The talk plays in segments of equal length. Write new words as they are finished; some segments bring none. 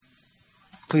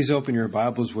Please open your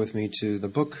Bibles with me to the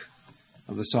book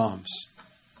of the Psalms.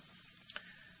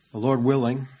 The Lord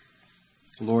willing,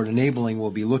 the Lord enabling,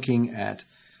 we'll be looking at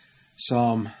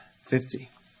Psalm 50.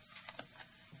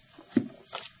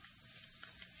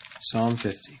 Psalm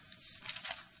 50.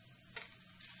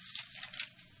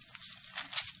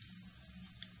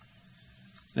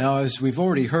 Now, as we've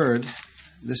already heard,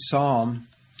 this psalm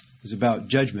is about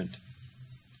judgment.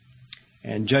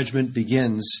 And judgment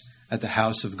begins at the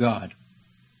house of God.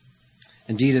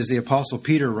 Indeed, as the Apostle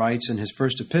Peter writes in his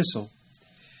first epistle,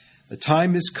 the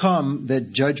time is come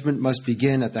that judgment must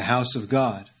begin at the house of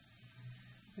God.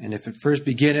 And if it first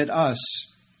begin at us,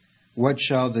 what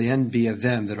shall the end be of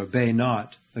them that obey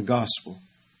not the gospel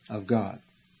of God?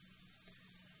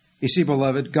 You see,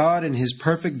 beloved, God in his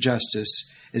perfect justice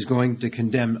is going to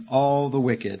condemn all the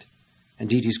wicked.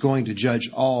 Indeed, he's going to judge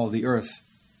all the earth.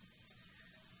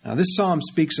 Now, this psalm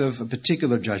speaks of a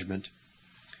particular judgment.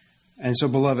 And so,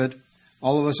 beloved,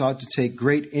 all of us ought to take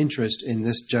great interest in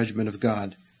this judgment of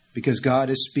God, because God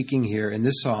is speaking here in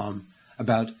this psalm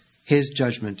about his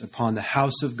judgment upon the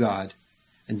house of God,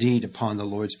 indeed upon the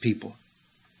Lord's people.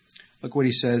 Look what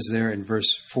he says there in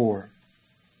verse 4.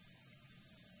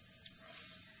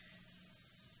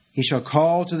 He shall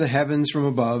call to the heavens from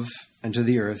above and to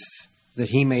the earth, that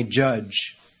he may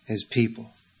judge his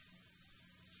people.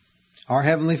 Our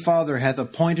heavenly Father hath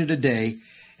appointed a day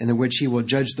in the which he will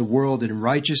judge the world in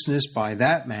righteousness by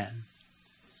that man.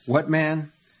 What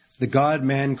man? The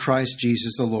God-man Christ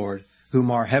Jesus the Lord, whom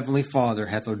our heavenly Father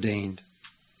hath ordained.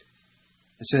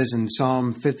 It says in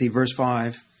Psalm 50, verse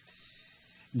 5,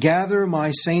 Gather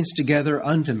my saints together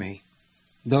unto me,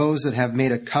 those that have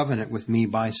made a covenant with me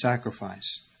by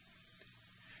sacrifice.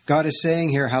 God is saying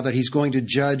here how that he's going to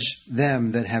judge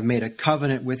them that have made a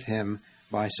covenant with him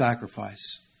by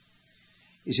sacrifice.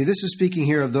 You see, this is speaking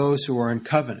here of those who are in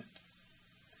covenant.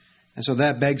 And so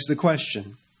that begs the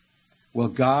question, will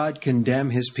God condemn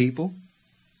his people?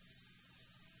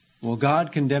 Will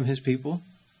God condemn his people?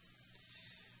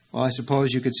 Well, I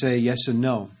suppose you could say yes and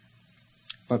no.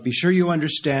 But be sure you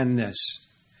understand this.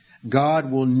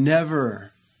 God will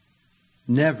never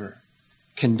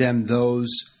condemn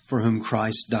those for whom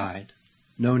Christ died.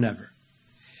 No, never.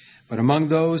 But among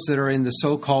those that are in the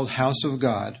so-called house of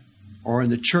God, or in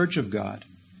the church of God,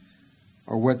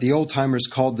 or what the old-timers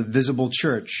called the visible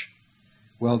church,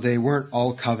 well, they weren't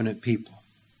all covenant people.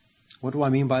 What do I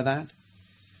mean by that?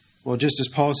 Well, just as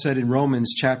Paul said in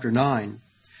Romans chapter 9,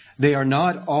 they are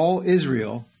not all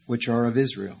Israel which are of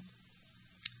Israel.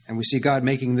 And we see God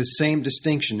making the same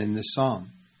distinction in this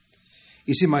psalm.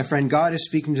 You see, my friend, God is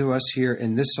speaking to us here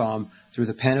in this psalm through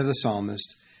the pen of the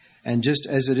psalmist, and just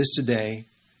as it is today,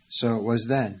 so it was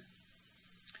then.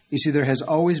 You see, there has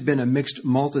always been a mixed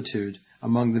multitude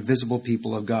among the visible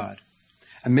people of God.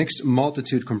 A mixed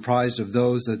multitude comprised of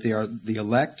those that they are the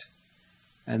elect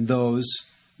and those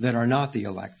that are not the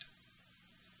elect.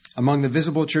 Among the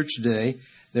visible church today,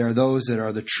 there are those that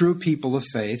are the true people of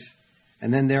faith,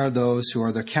 and then there are those who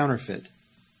are the counterfeit.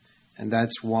 And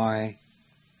that's the way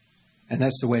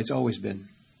it's always been.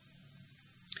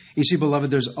 You see, beloved,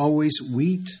 there's always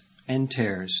wheat and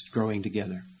tares growing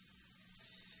together.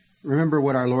 Remember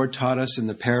what our Lord taught us in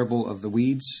the parable of the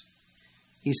weeds?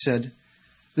 He said,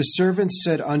 The servant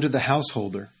said unto the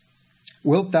householder,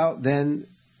 Wilt thou then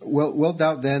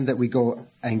that we go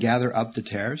and gather up the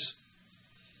tares?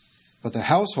 But the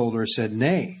householder said,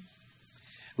 Nay,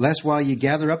 lest while ye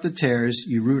gather up the tares,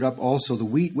 you root up also the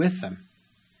wheat with them.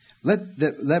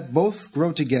 Let both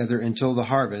grow together until the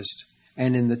harvest,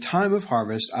 and in the time of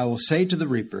harvest I will say to the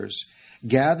reapers,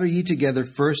 Gather ye together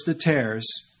first the tares,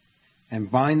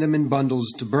 and bind them in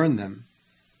bundles to burn them,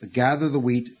 but gather the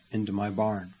wheat into my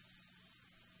barn.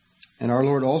 And our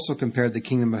Lord also compared the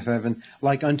kingdom of heaven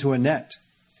like unto a net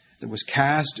that was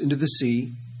cast into the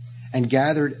sea, and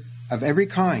gathered of every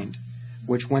kind,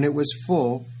 which when it was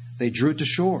full, they drew to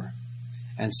shore,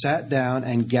 and sat down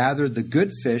and gathered the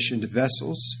good fish into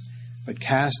vessels, but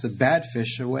cast the bad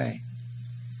fish away.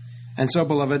 And so,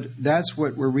 beloved, that's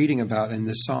what we're reading about in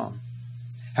this psalm.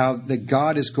 How that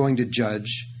God is going to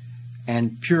judge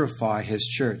and purify his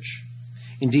church.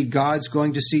 Indeed, God's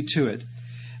going to see to it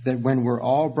that when we're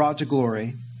all brought to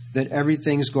glory, that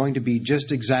everything's going to be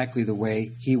just exactly the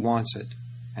way he wants it.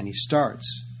 And he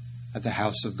starts at the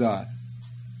house of God.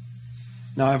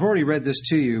 Now, I've already read this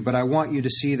to you, but I want you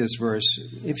to see this verse.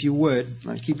 If you would,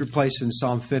 keep your place in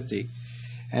Psalm 50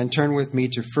 and turn with me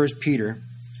to 1 Peter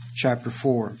chapter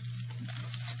 4.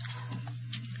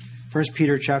 1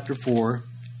 Peter chapter 4,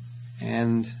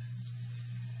 and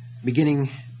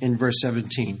beginning in verse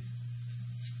 17.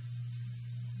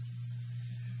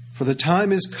 For the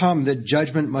time is come that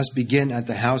judgment must begin at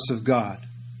the house of God.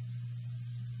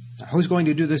 Who's going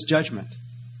to do this judgment?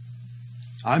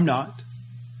 I'm not.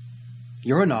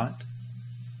 You're not.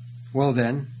 Well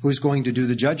then, who's going to do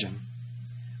the judging?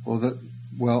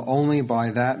 Well, only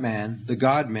by that man, the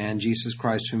God-man, Jesus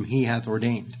Christ, whom he hath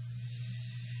ordained.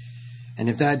 And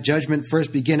if that judgment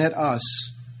first begin at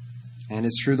us, and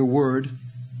it's through the Word,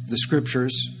 the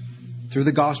Scriptures, through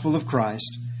the gospel of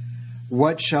Christ,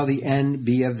 what shall the end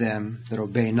be of them that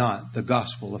obey not the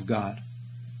gospel of God?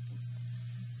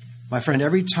 My friend,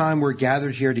 every time we're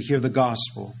gathered here to hear the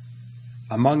gospel,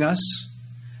 among us,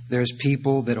 there's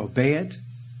people that obey it,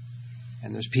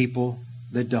 and there's people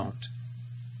that don't.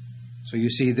 So you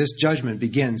see, this judgment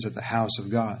begins at the house of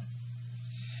God.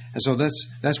 And so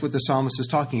that's what the psalmist is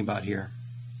talking about here.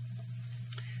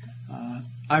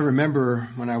 I remember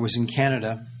when I was in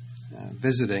Canada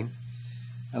visiting,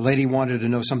 a lady wanted to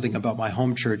know something about my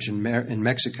home church in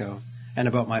Mexico and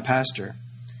about my pastor.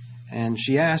 And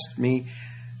she asked me,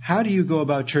 how do you go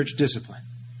about church discipline?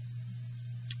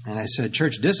 And I said,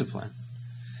 church discipline?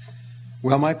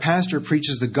 Well, my pastor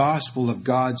preaches the gospel of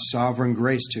God's sovereign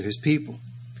grace to his people.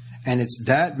 And it's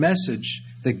that message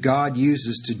that God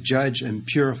uses to judge and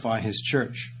purify his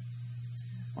church.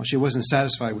 Well, she wasn't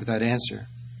satisfied with that answer.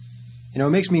 You know,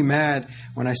 it makes me mad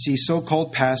when I see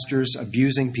so-called pastors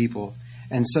abusing people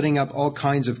and setting up all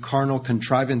kinds of carnal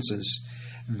contrivances,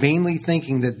 vainly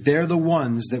thinking that they're the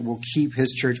ones that will keep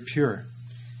his church pure.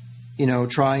 You know,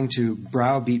 trying to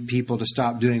browbeat people to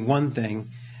stop doing one thing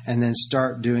and then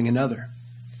start doing another.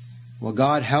 Well,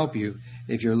 God help you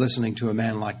if you're listening to a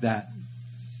man like that.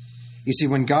 You see,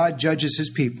 when God judges his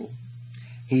people,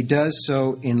 he does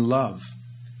so in love.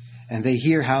 And they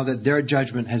hear how that their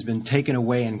judgment has been taken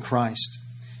away in Christ,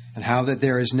 and how that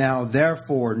there is now,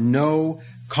 therefore, no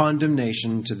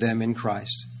condemnation to them in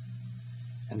Christ.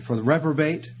 And for the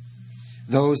reprobate,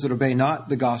 those that obey not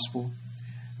the gospel,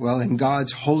 well, in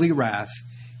God's holy wrath,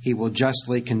 he will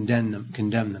justly condemn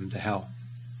them to hell.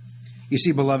 You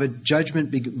see, beloved,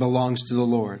 judgment belongs to the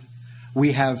Lord.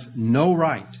 We have no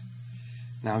right.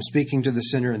 Now, I'm speaking to the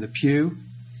sinner in the pew,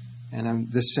 and I'm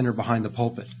this sinner behind the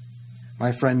pulpit.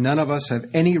 My friend, none of us have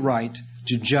any right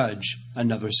to judge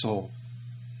another soul.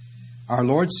 Our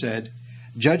Lord said,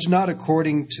 judge not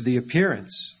according to the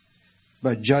appearance,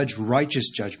 but judge righteous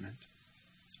judgment.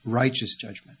 Righteous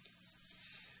judgment.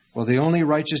 Well, the only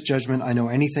righteous judgment I know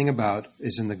anything about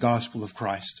is in the gospel of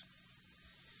Christ.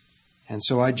 And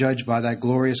so I judge by that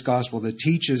glorious gospel that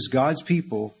teaches God's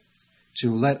people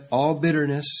to let all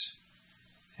bitterness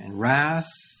and wrath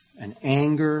and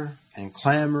anger and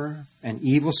clamor and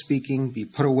evil speaking be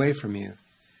put away from you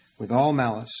with all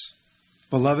malice.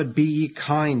 Beloved, be ye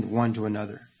kind one to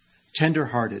another,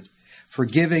 tender-hearted,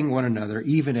 forgiving one another,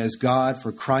 even as God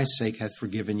for Christ's sake hath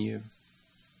forgiven you.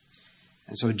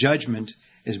 And so judgment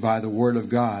is by the word of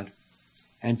God,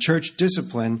 and church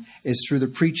discipline is through the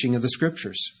preaching of the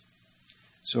Scriptures.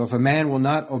 So if a man will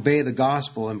not obey the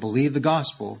gospel and believe the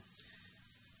gospel,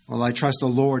 well, I trust the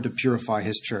Lord to purify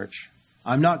his church.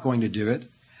 I'm not going to do it,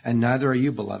 and neither are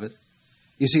you, beloved.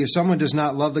 You see, if someone does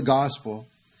not love the gospel,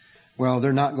 well,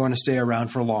 they're not going to stay around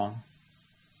for long.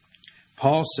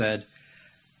 Paul said,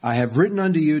 I have written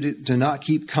unto you to not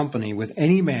keep company with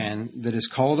any man that is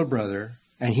called a brother,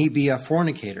 and he be a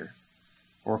fornicator,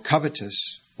 or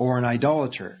covetous, or an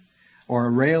idolater, or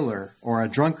a railer, or a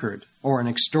drunkard, or an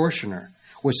extortioner,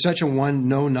 which such a one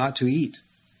know not to eat.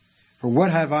 For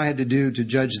what have I had to do to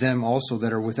judge them also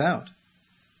that are without?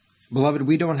 Beloved,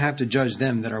 we don't have to judge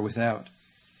them that are without.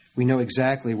 We know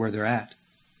exactly where they're at.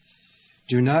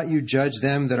 Do not you judge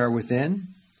them that are within?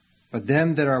 But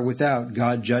them that are without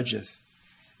God judgeth.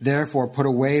 Therefore put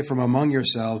away from among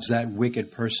yourselves that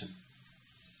wicked person.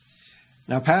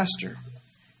 Now, pastor,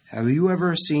 have you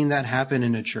ever seen that happen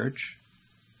in a church?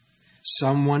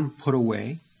 Someone put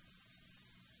away?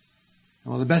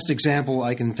 Well, the best example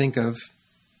I can think of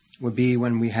would be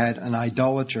when we had an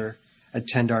idolater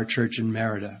attend our church in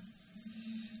Merida.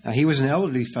 Now, he was an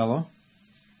elderly fellow,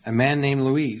 a man named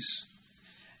Louise.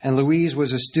 And Louise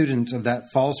was a student of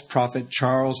that false prophet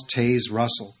Charles Taze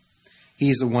Russell.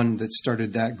 He's the one that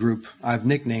started that group I've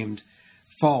nicknamed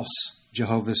False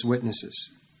Jehovah's Witnesses.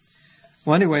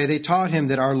 Well, anyway, they taught him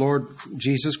that our Lord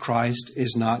Jesus Christ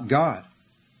is not God.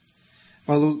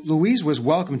 Well, Louise was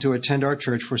welcome to attend our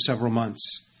church for several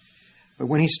months. But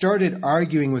when he started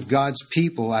arguing with God's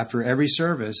people after every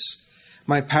service,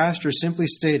 my pastor simply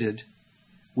stated,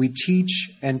 we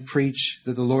teach and preach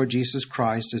that the Lord Jesus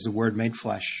Christ is the Word made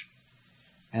flesh,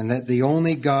 and that the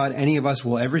only God any of us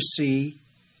will ever see,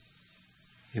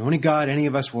 the only God any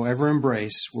of us will ever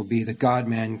embrace will be the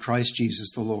God-man, Christ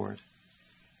Jesus the Lord,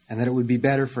 and that it would be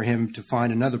better for him to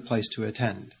find another place to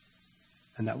attend.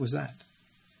 And that was that.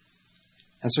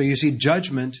 And so you see,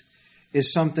 judgment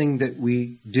is something that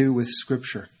we do with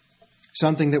Scripture,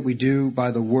 something that we do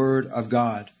by the Word of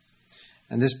God.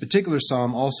 And this particular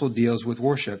psalm also deals with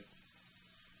worship.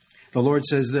 The Lord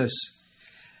says this,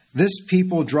 "This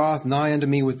people draweth nigh unto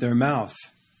me with their mouth,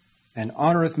 and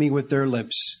honoreth me with their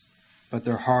lips, but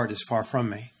their heart is far from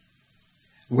me.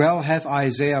 Well hath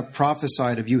Isaiah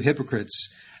prophesied of you hypocrites,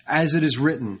 as it is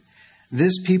written,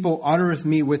 This people honoreth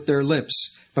me with their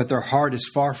lips, but their heart is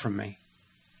far from me.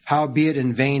 Howbeit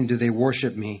in vain do they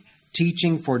worship me,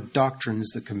 teaching for doctrines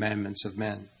the commandments of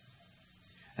men."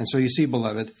 And so you see,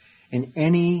 beloved, in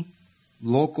any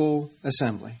local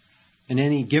assembly, in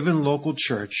any given local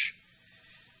church,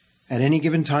 at any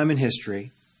given time in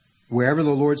history, wherever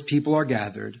the Lord's people are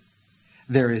gathered,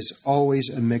 there is always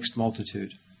a mixed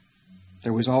multitude.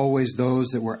 There was always those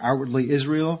that were outwardly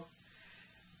Israel,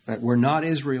 but were not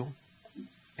Israel,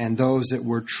 and those that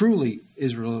were truly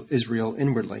Israel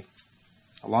inwardly.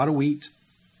 A lot of wheat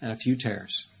and a few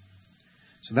tares.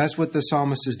 So that's what the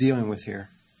psalmist is dealing with here.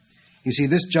 You see,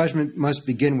 this judgment must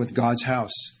begin with God's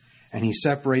house, and he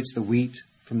separates the wheat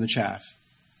from the chaff.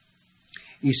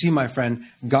 You see, my friend,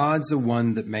 God's the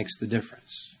one that makes the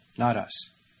difference, not us.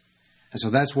 And so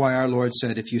that's why our Lord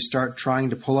said, if you start trying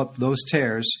to pull up those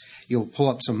tares, you'll pull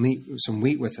up some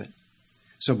wheat with it.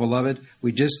 So, beloved,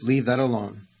 we just leave that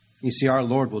alone. You see, our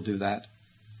Lord will do that.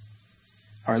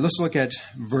 All right, let's look at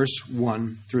verse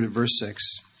 1 through to verse 6.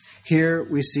 Here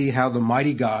we see how the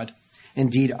mighty God,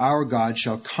 indeed our God,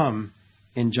 shall come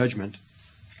in judgment.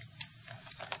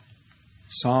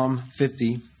 Psalm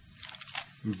 50,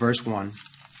 verse 1.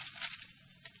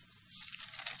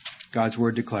 God's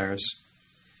word declares,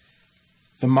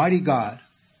 "The mighty God,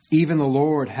 even the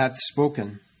Lord, hath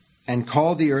spoken, and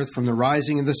called the earth from the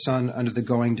rising of the sun unto the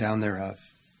going down thereof."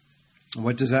 And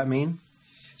what does that mean?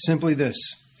 Simply this,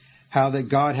 how that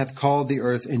God hath called the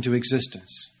earth into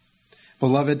existence.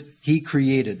 Beloved, he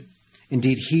created.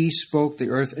 Indeed, he spoke the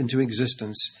earth into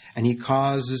existence, and he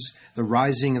causes the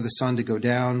rising of the sun to go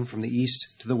down from the east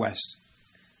to the west.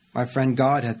 My friend,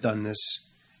 God hath done this.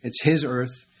 It's his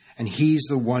earth, and he's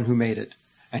the one who made it,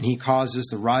 and he causes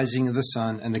the rising of the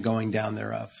sun and the going down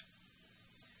thereof.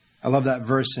 I love that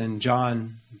verse in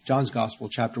John's Gospel,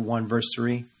 chapter 1, verse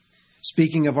 3.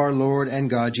 Speaking of our Lord and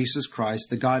God, Jesus Christ,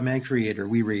 the God-man creator,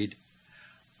 we read,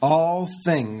 "All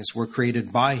things were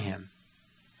created by him,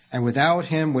 and without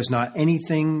him was not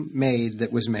anything made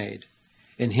that was made.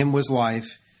 In him was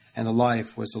life, and the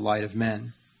life was the light of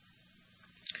men."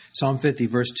 Psalm 50,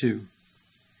 verse 2.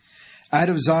 "Out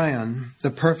of Zion,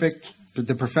 the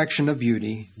perfection of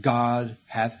beauty, God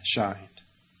hath shined."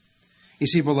 You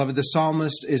see, beloved, the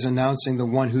psalmist is announcing the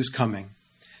one who's coming,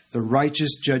 the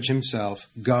righteous judge himself,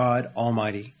 God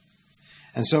Almighty.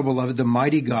 And so, beloved, the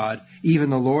mighty God, even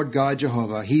the Lord God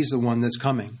Jehovah, he's the one that's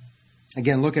coming.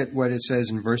 Again, look at what it says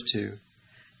in verse 2.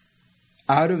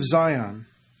 "Out of Zion,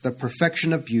 the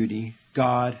perfection of beauty,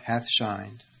 God hath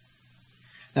shined."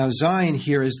 Now, Zion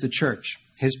here is the church,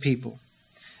 his people.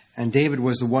 And David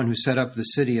was the one who set up the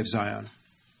city of Zion.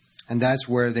 And that's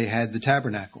where they had the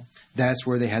tabernacle. That's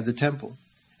where they had the temple.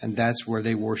 And that's where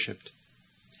they worshiped.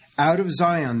 Out of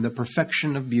Zion, the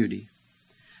perfection of beauty.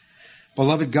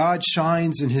 Beloved, God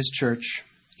shines in his church.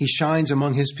 He shines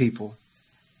among his people.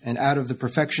 And out of the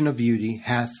perfection of beauty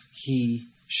hath he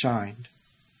shined.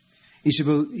 You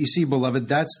see, beloved,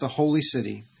 that's the holy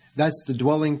city. That's the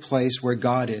dwelling place where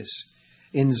God is,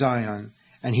 in Zion.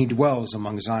 And he dwells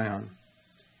among Zion.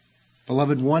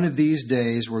 Beloved, one of these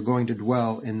days we're going to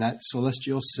dwell in that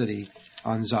celestial city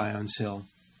on Zion's hill.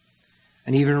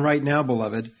 And even right now,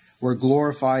 beloved, we're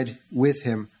glorified with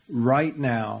him right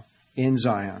now in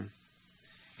Zion.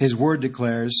 His word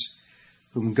declares,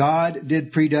 "Whom God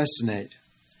did predestinate,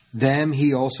 them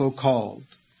he also called.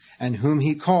 And whom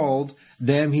he called,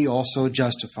 them he also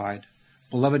justified."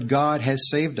 Beloved, God has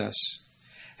saved us.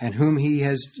 And whom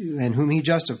he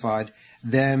justified,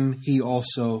 them he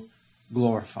also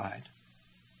glorified.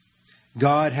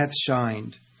 God hath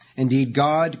shined. Indeed,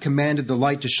 God commanded the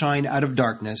light to shine out of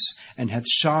darkness, and hath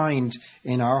shined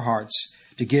in our hearts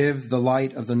to give the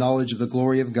light of the knowledge of the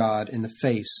glory of God in the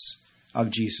face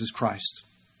of Jesus Christ.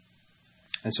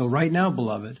 And so right now,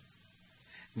 beloved,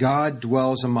 God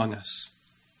dwells among us.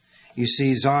 You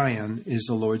see, Zion is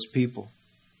the Lord's people.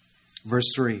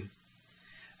 Verse 3,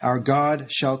 "Our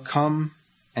God shall come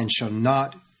and shall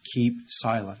not keep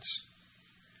silence."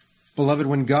 Beloved,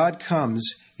 when God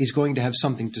comes, he's going to have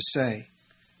something to say.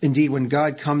 Indeed, when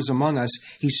God comes among us,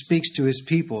 he speaks to his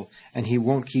people, and he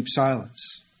won't keep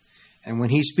silence. And when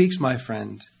he speaks, my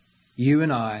friend, you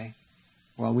and I,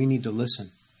 well, we need to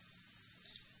listen.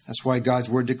 That's why God's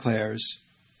word declares,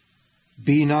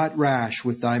 "Be not rash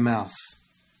with thy mouth,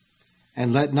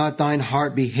 And let not thine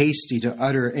heart be hasty to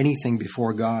utter anything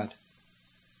before God.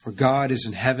 For God is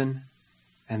in heaven,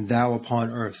 and thou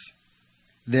upon earth.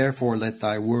 Therefore let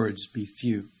thy words be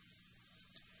few.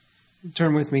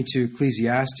 Turn with me to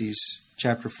Ecclesiastes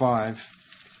chapter 5,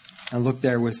 and look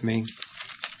there with me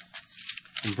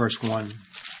in verse 1.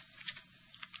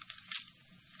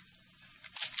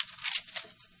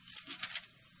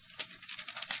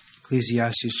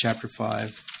 Ecclesiastes chapter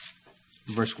 5,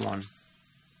 verse 1.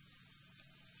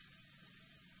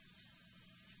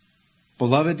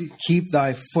 Beloved, keep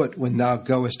thy foot when thou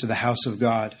goest to the house of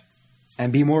God,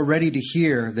 and be more ready to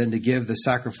hear than to give the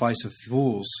sacrifice of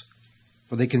fools,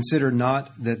 for they consider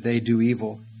not that they do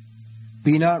evil.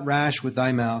 Be not rash with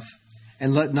thy mouth,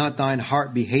 and let not thine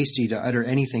heart be hasty to utter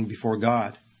anything before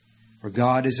God, for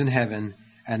God is in heaven,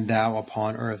 and thou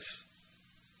upon earth.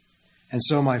 And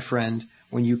so, my friend,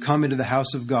 when you come into the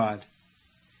house of God,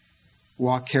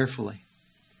 walk carefully,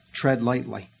 tread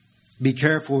lightly. Be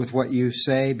careful with what you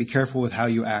say, be careful with how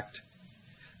you act.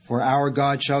 For our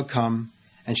God shall come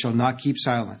and shall not keep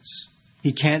silence.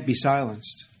 He can't be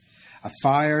silenced. A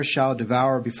fire shall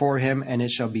devour before him, and it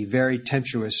shall be very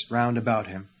tempestuous round about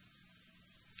him.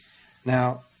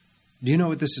 Now, do you know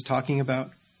what this is talking about?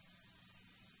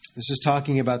 This is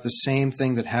talking about the same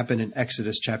thing that happened in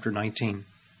Exodus chapter 19.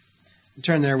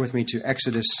 Turn there with me to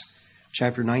Exodus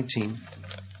chapter 19.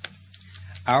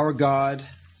 Our God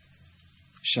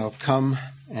shall come,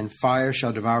 and fire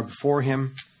shall devour before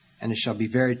him, and it shall be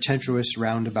very tempestuous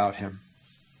round about him.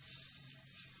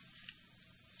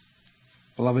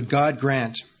 Beloved,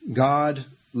 God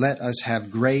let us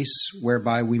have grace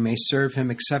whereby we may serve him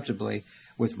acceptably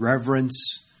with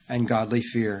reverence and godly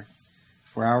fear,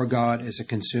 for our God is a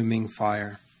consuming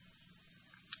fire.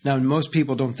 Now, most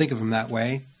people don't think of him that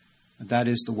way, but that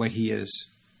is the way he is.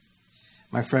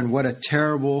 My friend, what a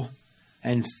terrible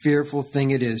and fearful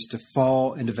thing it is to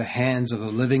fall into the hands of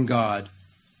the living God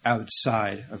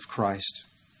outside of Christ.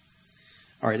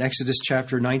 All right, Exodus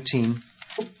chapter 19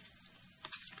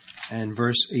 and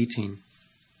verse 18.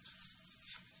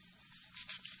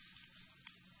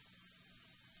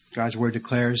 God's word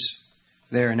declares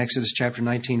there in Exodus chapter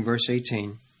 19, verse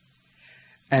 18,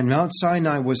 And Mount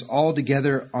Sinai was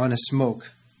altogether on a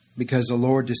smoke, because the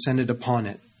Lord descended upon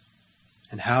it.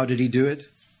 And how did he do it?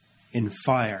 In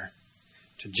fire,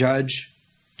 to judge,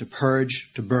 to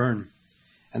purge, to burn.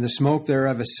 And the smoke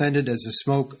thereof ascended as the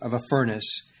smoke of a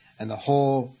furnace, and the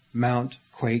whole mount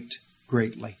quaked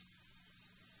greatly.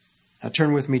 Now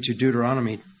turn with me to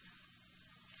Deuteronomy.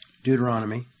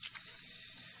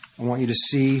 I want you to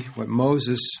see what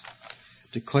Moses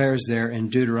declares there in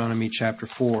Deuteronomy chapter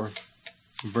 4,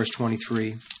 verse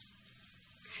 23.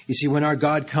 You see, when our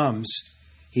God comes,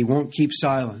 he won't keep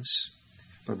silence,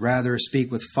 but rather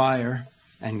speak with fire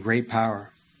and great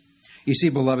power. You see,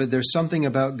 beloved, there's something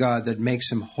about God that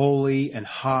makes him holy and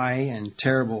high and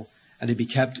terrible, and to be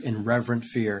kept in reverent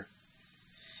fear.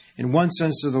 In one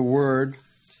sense of the word,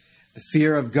 the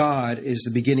fear of God is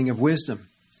the beginning of wisdom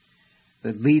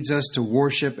that leads us to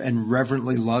worship and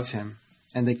reverently love him,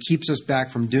 and that keeps us back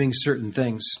from doing certain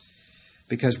things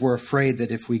because we're afraid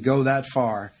that if we go that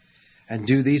far and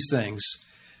do these things,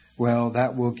 well,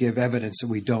 that will give evidence that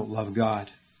we don't love God.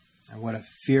 And what a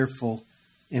fearful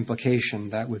implication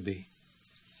that would be.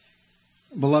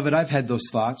 Beloved, I've had those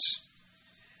thoughts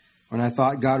when I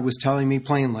thought God was telling me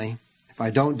plainly, if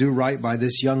I don't do right by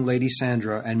this young lady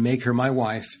Sandra and make her my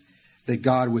wife, that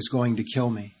God was going to kill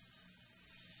me.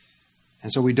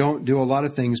 And so we don't do a lot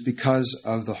of things because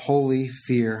of the holy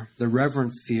fear, the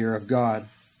reverent fear of God.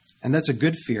 And that's a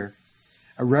good fear,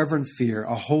 a reverent fear,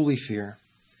 a holy fear.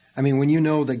 I mean, when you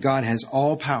know that God has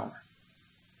all power,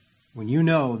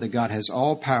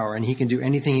 and he can do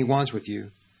anything he wants with you,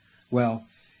 well,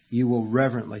 you will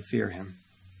reverently fear him.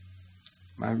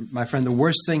 My friend, the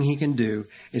worst thing he can do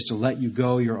is to let you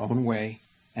go your own way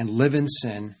and live in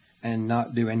sin and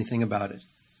not do anything about it.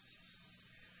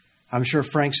 I'm sure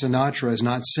Frank Sinatra is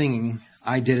not singing,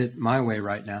 I did it my way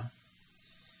right now.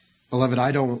 Beloved,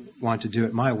 I don't want to do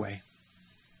it my way.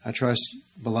 I trust,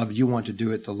 beloved, you want to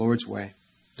do it the Lord's way,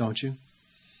 don't you?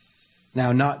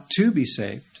 Now, not to be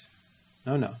saved,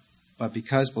 no, but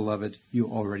because, beloved, you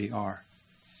already are.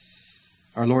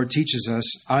 Our Lord teaches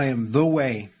us, I am the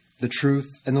way, the truth,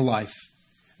 and the life.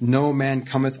 No man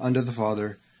cometh unto the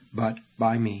Father but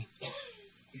by me.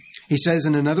 He says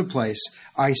in another place,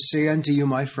 I say unto you,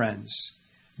 my friends,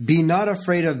 be not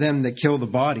afraid of them that kill the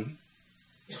body,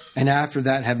 and after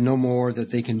that have no more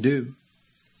that they can do.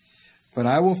 But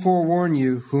I will forewarn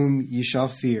you whom ye shall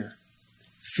fear.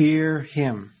 Fear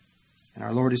him. And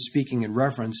our Lord is speaking in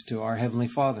reference to our Heavenly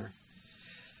Father.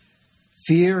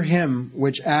 Fear him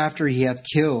which after he hath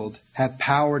killed hath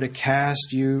power to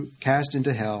cast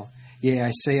into hell. Yea,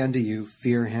 I say unto you,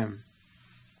 fear him.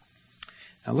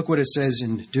 Now look what it says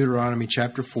in Deuteronomy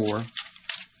chapter 4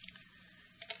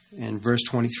 and verse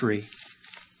 23.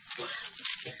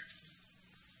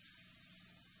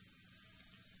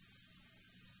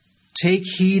 Take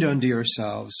heed unto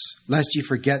yourselves, lest ye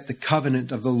forget the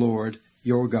covenant of the Lord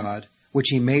your God, which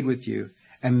he made with you,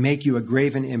 and make you a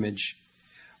graven image,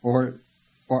 or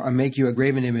make you a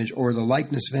graven image, or the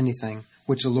likeness of anything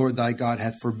which the Lord thy God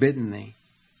hath forbidden thee.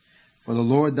 For the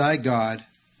Lord thy God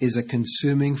is a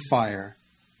consuming fire,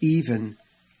 even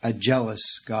a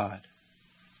jealous God.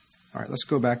 All right, let's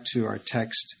go back to our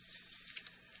text.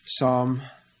 Psalm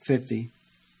 50,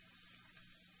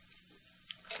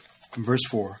 verse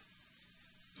 4.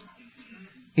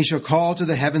 He shall call to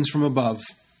the heavens from above,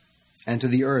 and to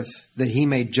the earth, that he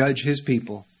may judge his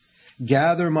people.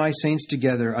 Gather my saints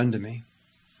together unto me.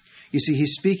 You see,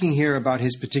 he's speaking here about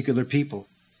his particular people,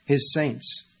 his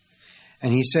saints.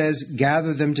 And he says,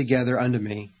 gather them together unto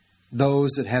me,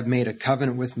 those that have made a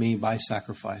covenant with me by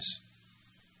sacrifice.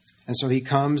 And so he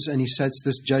comes and he sets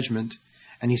this judgment,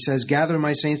 and he says, gather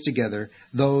my saints together,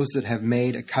 those that have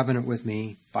made a covenant with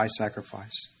me by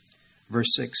sacrifice.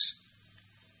 Verse 6.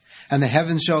 And the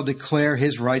heavens shall declare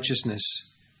his righteousness,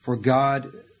 for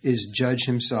God is judge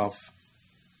himself.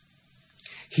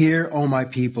 Hear, O my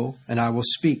people, and I will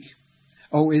speak.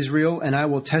 O Israel, and I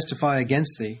will testify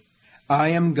against thee. I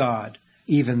am God,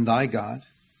 even thy God.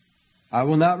 I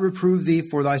will not reprove thee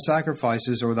for thy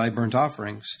sacrifices or thy burnt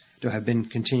offerings to have been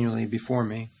continually before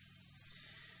me.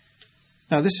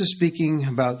 Now this is speaking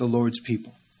about the Lord's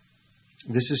people.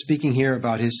 This is speaking here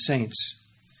about his saints,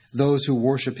 those who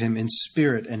worship him in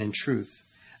spirit and in truth,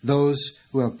 those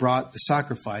who have brought the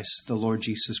sacrifice, the Lord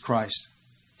Jesus Christ.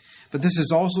 But this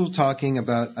is also talking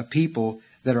about a people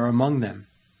that are among them,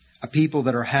 a people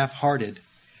that are half-hearted,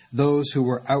 those who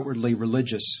were outwardly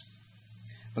religious.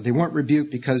 But they weren't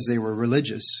rebuked because they were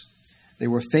religious. They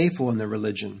were faithful in their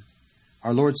religion.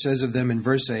 Our Lord says of them in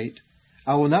verse 8,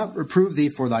 I will not reprove thee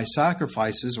for thy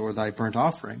sacrifices or thy burnt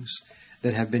offerings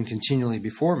that have been continually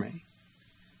before me.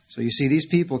 So you see, these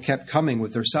people kept coming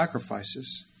with their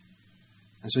sacrifices.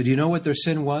 And so do you know what their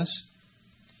sin was?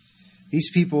 These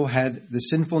people had the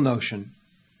sinful notion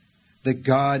that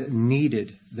God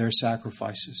needed their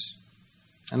sacrifices.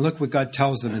 And look what God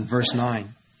tells them in verse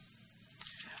 9.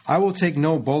 I will take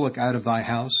no bullock out of thy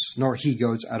house, nor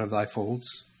he-goats out of thy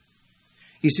folds.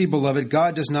 You see, beloved,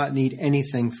 God does not need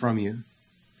anything from you,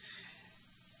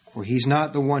 for he's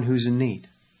not the one who's in need.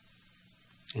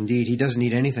 Indeed, he doesn't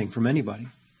need anything from anybody.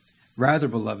 Rather,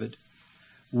 beloved,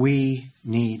 we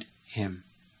need him.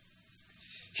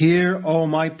 Hear, O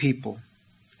my people,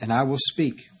 and I will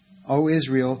speak. O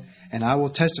Israel, and I will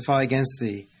testify against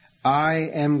thee. I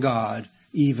am God,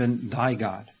 even thy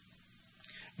God.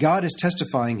 God is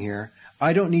testifying here,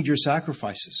 I don't need your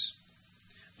sacrifices.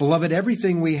 Beloved,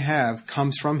 everything we have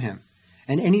comes from him.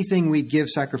 And anything we give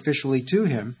sacrificially to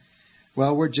him,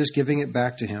 well, we're just giving it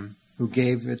back to him who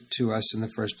gave it to us in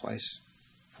the first place.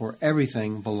 For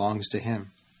everything belongs to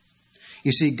him.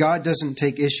 You see, God doesn't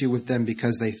take issue with them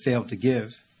because they failed to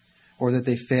give, or that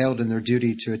they failed in their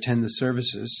duty to attend the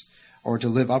services, or to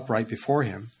live upright before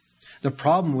him. The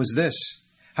problem was this,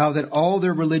 how that all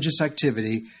their religious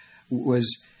activity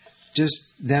was just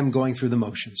them going through the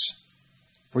motions.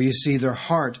 For you see, their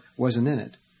heart wasn't in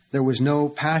it. There was no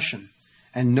passion,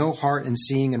 and no heart in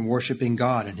seeing and worshiping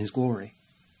God in his glory.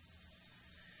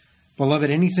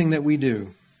 Beloved, anything that we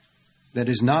do that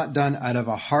is not done out of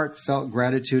a heartfelt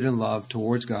gratitude and love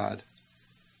towards God,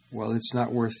 well, it's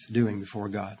not worth doing before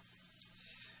God.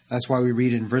 That's why we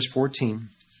read in verse 14,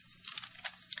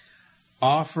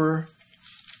 offer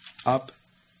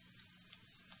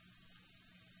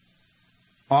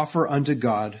unto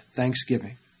God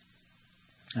thanksgiving.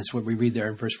 That's what we read there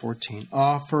in verse 14.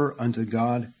 Offer unto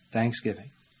God thanksgiving.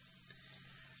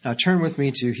 Now turn with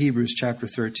me to Hebrews chapter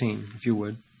 13, if you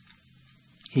would.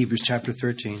 Hebrews chapter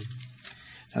 13.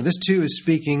 Now this too is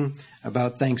speaking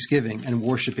about thanksgiving and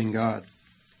worshiping God.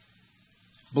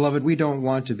 Beloved, we don't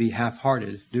want to be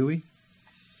half-hearted, do we?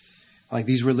 Like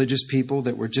these religious people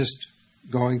that were just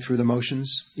going through the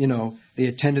motions. You know, they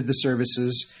attended the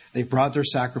services, they brought their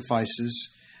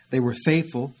sacrifices, they were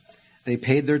faithful, they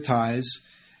paid their tithes,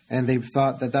 and they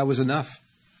thought that that was enough.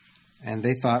 And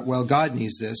they thought, well, God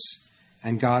needs this,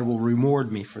 and God will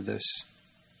reward me for this.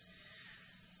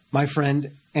 My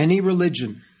friend, any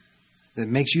religion that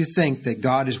makes you think that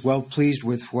God is well pleased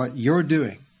with what you're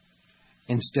doing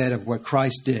instead of what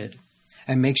Christ did,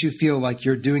 and makes you feel like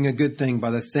you're doing a good thing by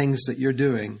the things that you're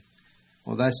doing,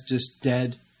 well, that's just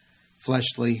dead,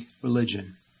 fleshly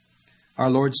religion. Our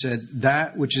Lord said,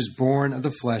 that which is born of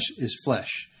the flesh is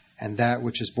flesh, and that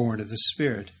which is born of the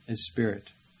Spirit is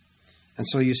spirit. And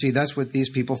so you see, that's what these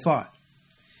people thought.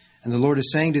 And the Lord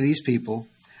is saying to these people,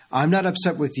 I'm not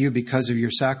upset with you because of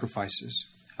your sacrifices.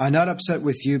 I'm not upset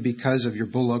with you because of your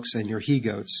bullocks and your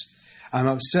he-goats. I'm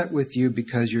upset with you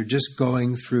because you're just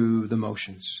going through the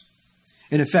motions.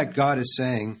 In effect, God is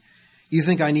saying, you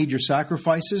think I need your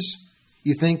sacrifices?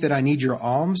 You think that I need your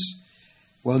alms?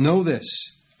 Well, know this.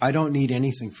 I don't need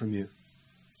anything from you.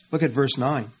 Look at verse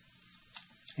 9.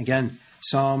 Again,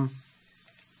 Psalm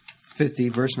 50,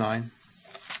 verse 9.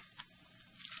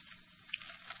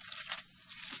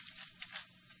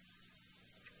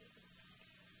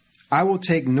 I will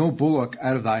take no bullock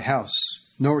out of thy house,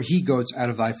 nor he-goats out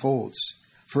of thy folds.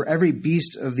 For every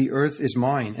beast of the earth is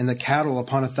mine, and the cattle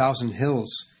upon 1,000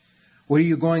 hills. What are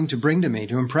you going to bring to me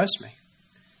to impress me,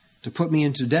 to put me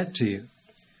into debt to you?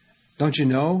 Don't you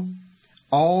know?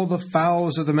 All the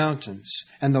fowls of the mountains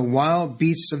and the wild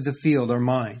beasts of the field are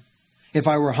mine. If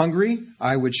I were hungry,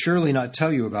 I would surely not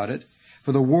tell you about it,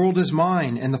 for the world is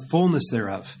mine and the fullness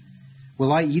thereof.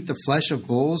 Will I eat the flesh of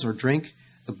bulls or drink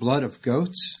the blood of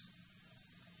goats?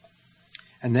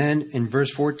 And then in verse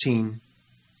 14,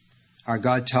 our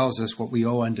God tells us what we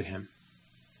owe unto him.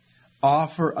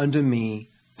 Offer unto me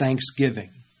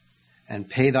thanksgiving, and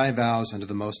pay thy vows unto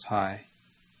the Most High.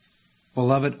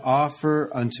 Beloved, offer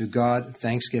unto God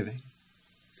thanksgiving.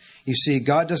 You see,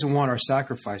 God doesn't want our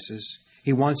sacrifices.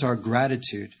 He wants our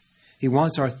gratitude. He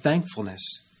wants our thankfulness.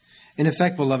 In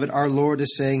effect, beloved, our Lord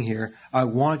is saying here, I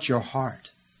want your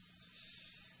heart.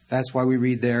 That's why we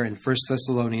read there in 1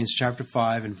 Thessalonians chapter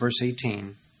 5 and verse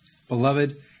 18,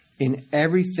 beloved, in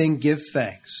everything give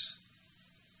thanks.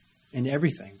 In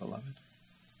everything, beloved.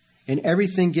 In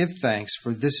everything give thanks,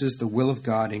 for this is the will of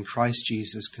God in Christ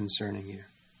Jesus concerning you.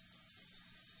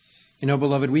 You know,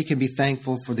 beloved, we can be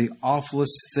thankful for the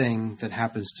awfulest thing that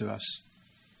happens to us.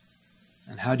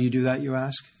 And how do you do that, you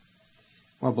ask?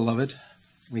 Well, beloved,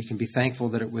 we can be thankful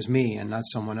that it was me and not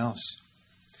someone else.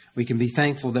 We can be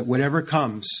thankful that whatever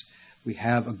comes, we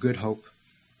have a good hope.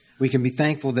 We can be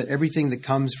thankful that everything that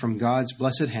comes from God's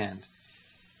blessed hand,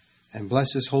 and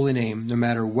bless his holy name, no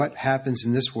matter what happens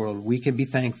in this world, we can be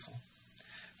thankful.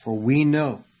 For we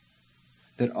know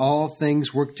that all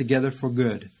things work together for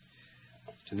good,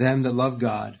 to them that love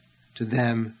God, to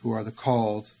them who are the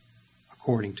called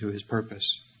according to his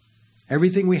purpose.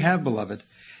 Everything we have, beloved,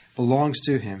 belongs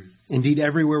to him. Indeed,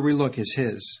 everywhere we look is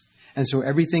his. And so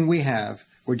everything we have,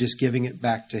 we're just giving it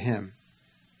back to him.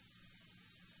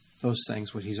 Those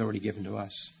things, what he's already given to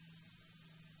us.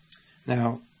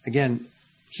 Now, again,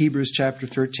 Hebrews chapter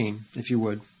 13, if you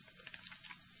would.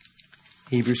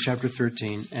 Hebrews chapter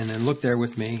 13. And then look there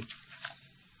with me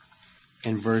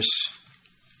in verse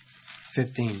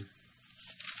 15.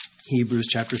 Hebrews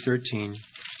chapter 13,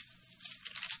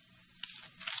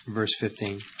 verse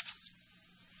 15.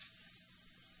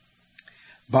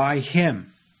 By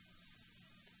him,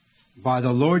 by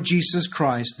the Lord Jesus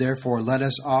Christ, therefore, let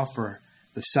us offer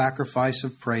the sacrifice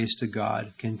of praise to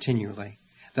God continually.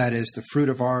 That is the fruit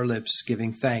of our lips,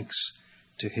 giving thanks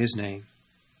to his name.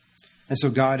 And so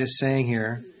God is saying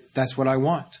here, that's what I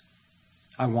want.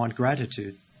 I want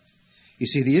gratitude. You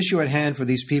see, the issue at hand for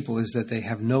these people is that they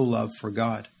have no love for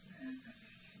God.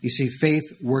 You see, faith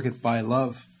worketh by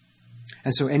love.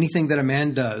 And so anything that a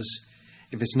man does,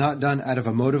 if it's not done out of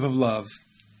a motive of love,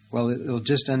 well, it'll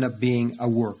just end up being a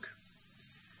work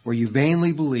where you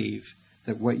vainly believe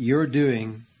that what you're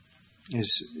doing is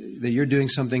that you're doing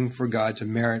something for God to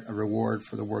merit a reward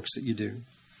for the works that you do.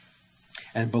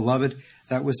 And beloved,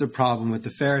 that was the problem with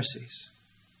the Pharisees,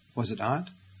 was it not?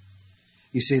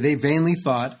 You see, they vainly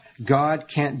thought God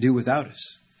can't do without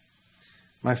us.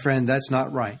 My friend, that's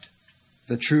not right.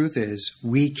 The truth is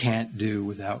we can't do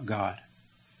without God.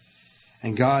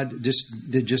 And God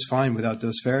did just fine without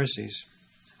those Pharisees.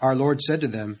 Our Lord said to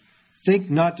them, think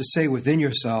not to say within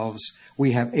yourselves,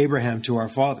 we have Abraham to our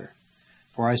father.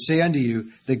 For I say unto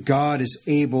you that God is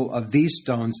able of these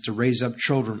stones to raise up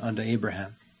children unto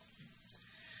Abraham.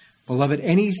 Beloved,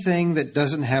 anything that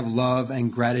doesn't have love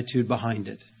and gratitude behind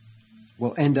it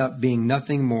will end up being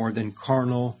nothing more than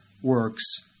carnal works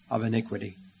of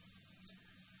iniquity.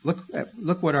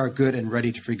 Look what our good and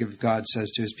ready to forgive God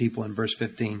says to his people in verse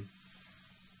 15.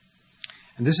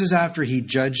 And this is after he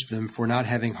judged them for not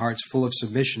having hearts full of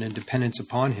submission and dependence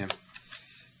upon him,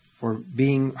 for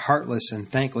being heartless and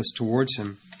thankless towards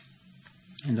him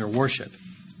in their worship.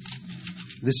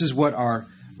 This is what our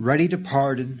ready to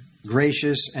pardon,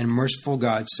 gracious and merciful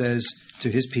God says to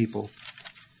his people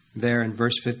there in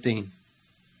verse 15.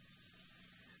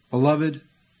 Beloved,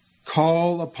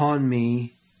 call upon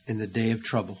me in the day of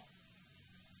trouble.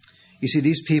 You see,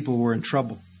 these people were in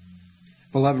trouble.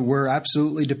 Beloved, we're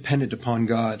absolutely dependent upon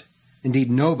God. Indeed,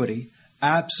 nobody,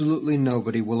 absolutely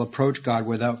nobody, will approach God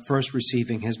without first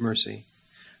receiving His mercy.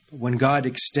 But when God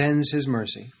extends His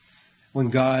mercy, when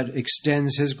God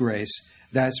extends His grace,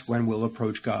 that's when we'll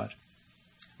approach God.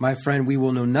 My friend, we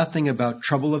will know nothing about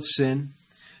trouble of sin,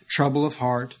 trouble of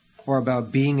heart, or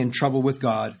about being in trouble with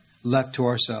God left to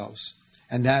ourselves,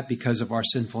 and that because of our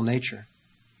sinful nature.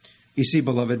 You see,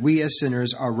 beloved, we as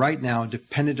sinners are right now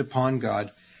dependent upon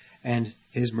God and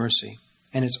His mercy.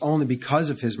 And it's only because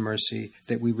of His mercy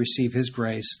that we receive His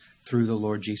grace through the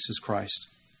Lord Jesus Christ.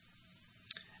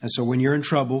 And so when you're in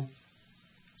trouble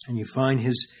and you find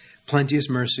His plenteous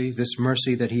mercy, this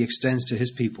mercy that He extends to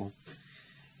His people,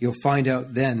 you'll find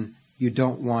out then you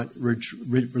don't want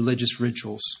religious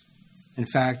rituals. In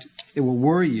fact, it will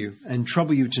worry you and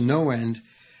trouble you to no end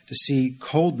to see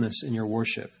coldness in your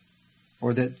worship,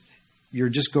 or that you're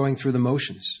just going through the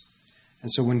motions.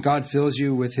 And so when God fills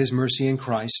you with His mercy in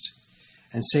Christ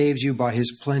and saves you by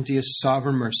His plenteous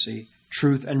sovereign mercy,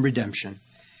 truth, and redemption,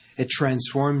 it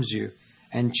transforms you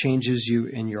and changes you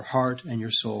in your heart and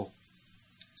your soul.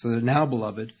 So that now,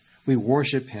 beloved, we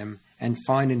worship Him and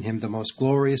find in Him the most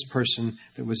glorious person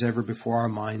that was ever before our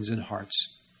minds and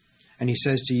hearts. And He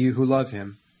says to you who love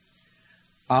Him,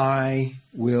 I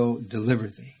will deliver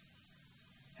thee,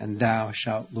 and thou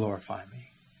shalt glorify me.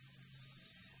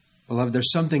 Beloved,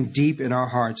 there's something deep in our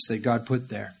hearts that God put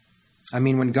there. I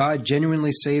mean, when God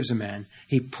genuinely saves a man,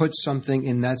 He puts something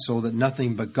in that soul that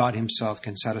nothing but God Himself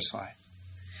can satisfy.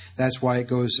 That's why it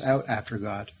goes out after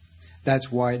God.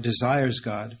 That's why it desires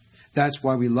God. That's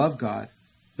why we love God.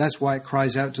 That's why it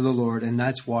cries out to the Lord, and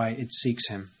that's why it seeks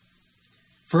Him.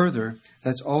 Further,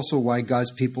 that's also why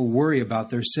God's people worry about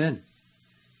their sin.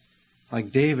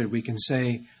 Like David, we can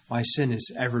say, my sin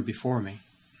is ever before me.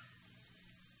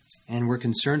 And we're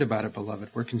concerned about it, beloved.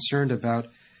 We're concerned about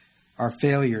our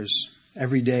failures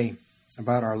every day,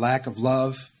 about our lack of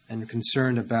love, and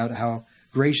concerned about how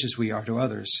gracious we are to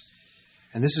others.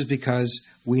 And this is because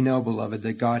we know, beloved,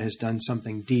 that God has done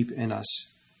something deep in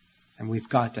us, and we've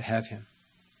got to have Him.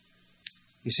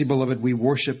 You see, beloved, we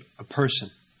worship a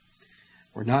person.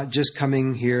 We're not just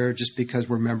coming here just because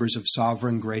we're members of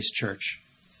Sovereign Grace Church.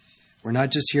 We're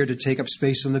not just here to take up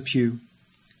space on the pew.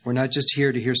 We're not just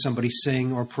here to hear somebody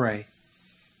sing or pray.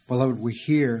 Beloved, we're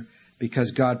here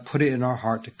because God put it in our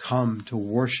heart to come to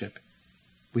worship.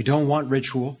 We don't want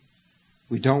ritual.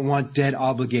 We don't want dead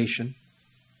obligation.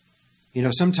 You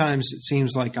know, sometimes it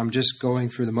seems like I'm just going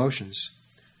through the motions.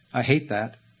 I hate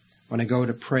that. When I go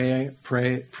to pray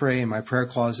in my prayer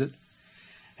closet,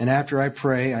 and after I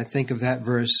pray, I think of that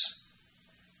verse,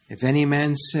 if any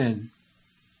man sin,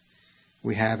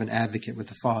 we have an advocate with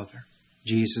the Father,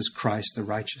 Jesus Christ the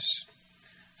righteous.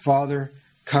 Father,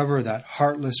 cover that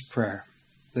heartless prayer,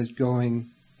 that going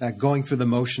through the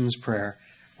motions prayer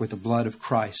with the blood of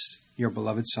Christ, your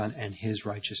beloved Son, and His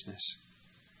righteousness.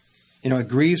 You know, it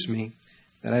grieves me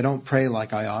that I don't pray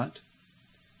like I ought,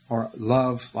 or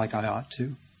love like I ought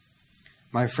to.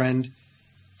 My friend,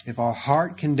 if our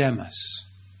heart condemn us,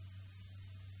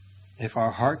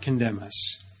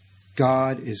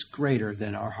 God is greater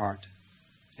than our heart,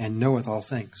 and knoweth all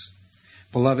things.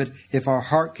 Beloved, if our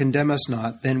heart condemn us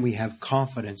not, then we have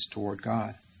confidence toward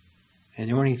God. And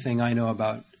the only thing I know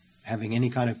about having any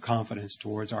kind of confidence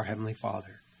towards our Heavenly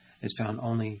Father is found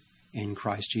only in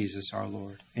Christ Jesus our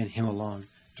Lord, in Him alone,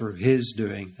 through His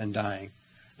doing and dying,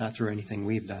 not through anything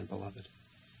we've done, beloved.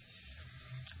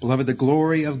 Beloved, the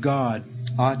glory of God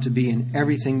ought to be in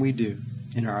everything we do,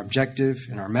 in our objective,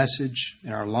 in our message,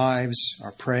 in our lives,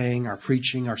 our praying, our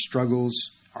preaching, our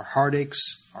struggles, our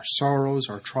heartaches, our sorrows,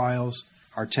 our trials,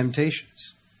 our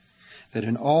temptations, that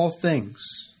in all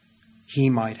things He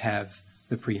might have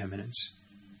the preeminence.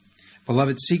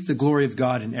 Beloved, seek the glory of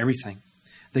God in everything,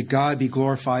 that God be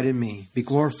glorified in me, be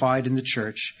glorified in the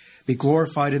church, be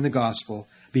glorified in the gospel,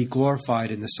 be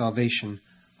glorified in the salvation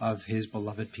of His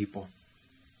beloved people.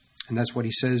 And that's what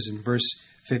He says in verse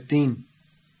 15.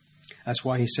 That's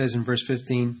why He says in verse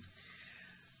 15,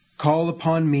 call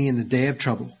upon me in the day of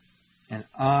trouble, and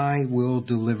I will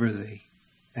deliver thee,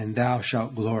 and thou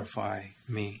shalt glorify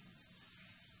me.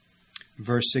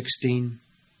 Verse 16,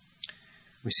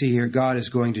 we see here God is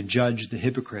going to judge the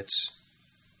hypocrites.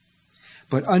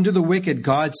 But unto the wicked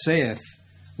God saith,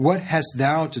 what hast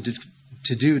thou to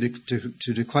do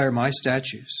to declare my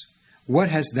statutes? What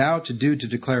hast thou to do to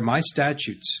declare my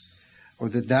statutes, or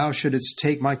that thou shouldest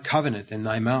take my covenant in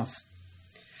thy mouth?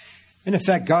 In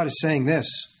effect, God is saying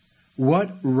this,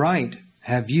 what right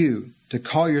have you to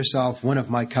call yourself one of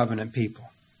my covenant people?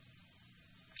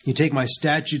 You take my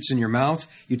statutes in your mouth.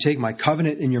 You take my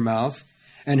covenant in your mouth.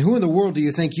 And who in the world do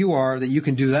you think you are that you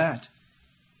can do that?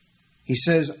 He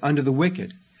says unto the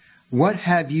wicked, what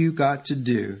have you got to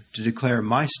do to declare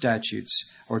my statutes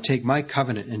or take my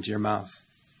covenant into your mouth?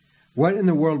 What in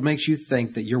the world makes you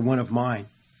think that you're one of mine?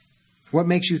 What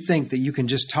makes you think that you can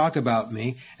just talk about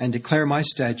me and declare my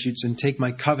statutes and take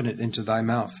my covenant into thy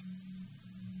mouth?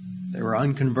 They were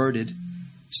unconverted,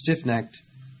 stiff-necked,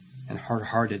 and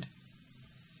hard-hearted.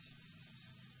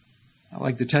 I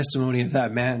like the testimony of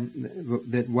that man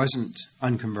that wasn't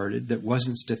unconverted, that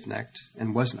wasn't stiff-necked,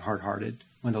 and wasn't hard-hearted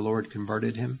when the Lord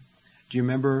converted him. Do you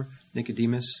remember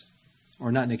Nicodemus?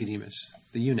 Or not Nicodemus,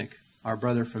 the eunuch, our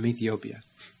brother from Ethiopia.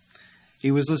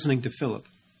 He was listening to Philip.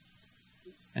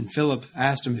 And Philip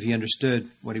asked him if he understood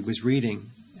what he was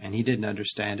reading, and he didn't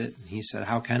understand it. And he said,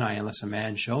 how can I unless a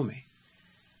man show me?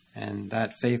 And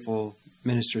that faithful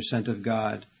minister sent of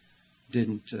God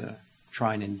didn't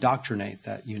try and indoctrinate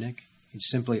that eunuch. He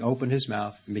simply opened his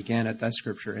mouth and began at that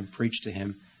scripture and preached to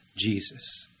him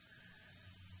Jesus.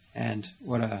 And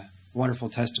what a wonderful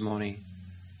testimony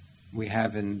we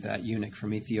have in that eunuch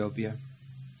from Ethiopia.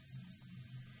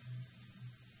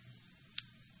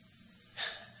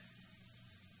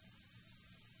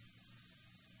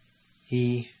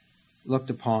 He looked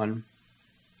upon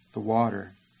the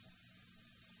water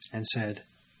and said,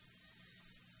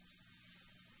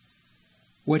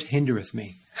 what hindereth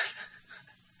me?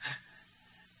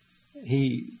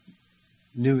 He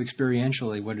knew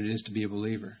experientially what it is to be a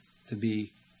believer, to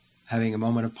be having a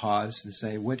moment of pause and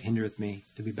say, what hindereth me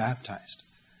to be baptized?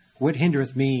 What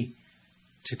hindereth me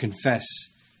to confess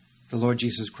the Lord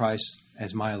Jesus Christ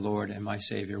as my Lord and my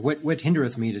Savior? What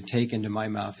hindereth me to take into my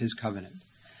mouth his covenant?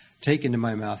 Take into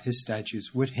my mouth his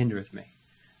statutes? What hindereth me?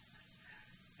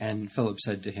 And Philip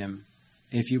said to him,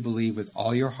 if you believe with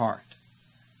all your heart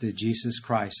that Jesus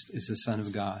Christ is the Son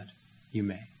of God, you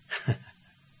may.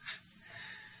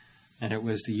 And it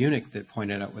was the eunuch that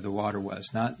pointed out where the water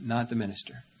was, not the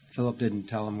minister. Philip didn't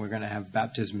tell him, we're going to have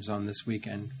baptisms on this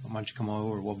weekend. Why don't you come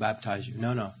over, we'll baptize you.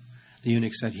 No. The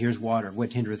eunuch said, here's water.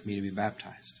 What hindereth me to be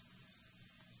baptized?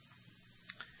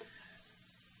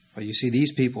 But you see,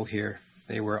 these people here,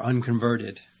 they were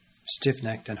unconverted,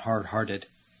 stiff-necked, and hard-hearted.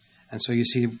 And so you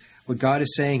see, what God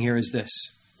is saying here is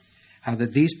this, how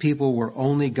that these people were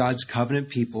only God's covenant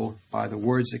people by the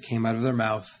words that came out of their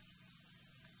mouth,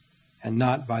 and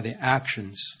not by the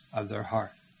actions of their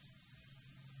heart.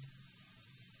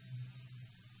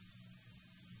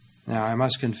 Now, I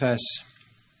must confess,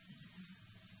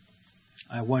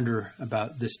 I wonder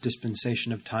about this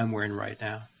dispensation of time we're in right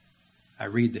now. I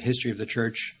read the history of the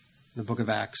church, the book of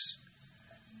Acts,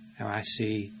 and I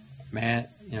see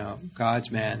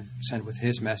God's man sent with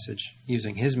his message,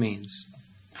 using his means,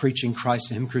 preaching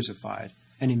Christ and him crucified,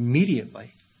 and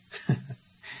immediately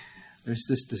there's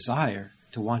this desire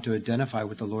to want to identify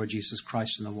with the Lord Jesus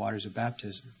Christ in the waters of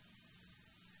baptism.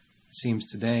 It seems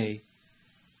today,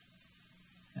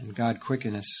 and God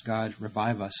quicken us, God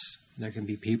revive us, there can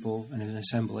be people in an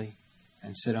assembly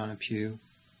and sit on a pew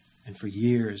and for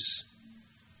years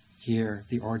hear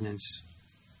the ordinance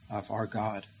of our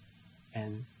God,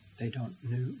 and they don't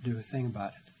do a thing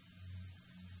about it.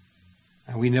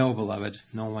 And we know, beloved,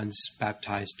 no one's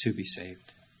baptized to be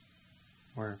saved.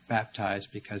 We're baptized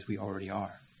because we already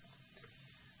are.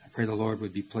 I pray the Lord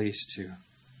would be pleased to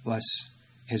bless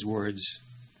his words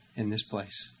in this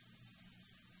place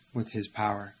with his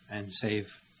power and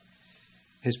save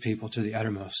his people to the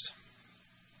uttermost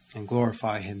and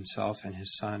glorify himself and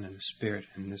his Son and the Spirit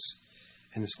in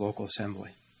this local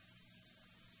assembly.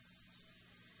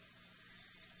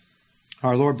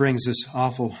 Our Lord brings this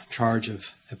awful charge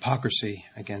of hypocrisy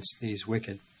against these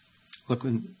wicked. Look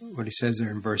what he says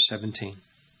there in verse 17.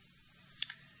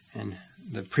 And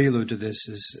the prelude to this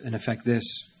is, in effect, this.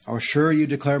 Oh, sure, you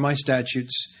declare my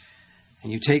statutes,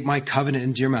 and you take my covenant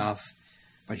into your mouth.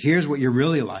 But here's what you're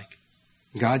really like.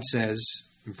 God says,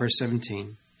 in verse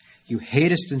 17, you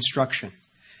hatest instruction,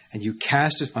 and you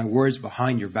casteth my words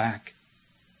behind your back.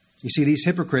 You see, these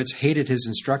hypocrites hated his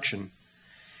instruction,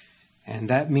 and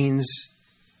that means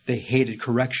they hated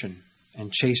correction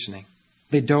and chastening.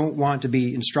 They don't want to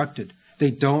be instructed.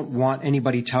 They don't want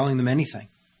anybody telling them anything.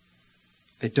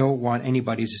 They don't want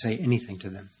anybody to say anything to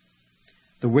them.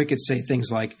 The wicked say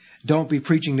things like, don't be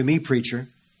preaching to me, preacher.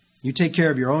 You take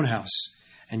care of your own house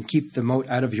and keep the mote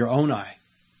out of your own eye.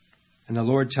 And the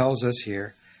Lord tells us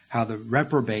here how the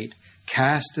reprobate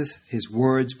casteth his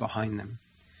words behind them.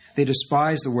 They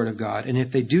despise the word of God. And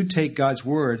if they do take God's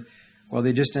word, well,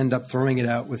 they just end up throwing it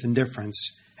out with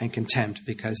indifference and contempt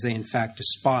because they, in fact,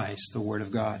 despise the word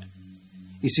of God.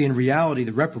 You see, in reality,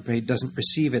 the reprobate doesn't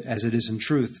receive it as it is in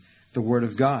truth, the word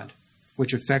of God,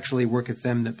 which effectually worketh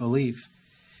them that believe.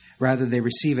 Rather, they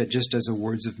receive it just as the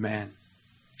words of man.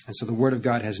 And so the word of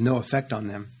God has no effect on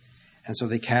them, and so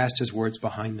they cast his words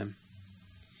behind them.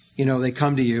 You know, they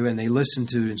come to you and they listen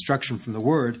to instruction from the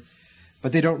word,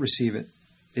 but they don't receive it.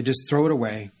 They just throw it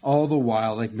away, all the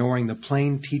while ignoring the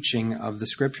plain teaching of the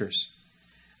Scriptures.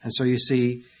 And so you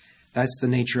see, that's the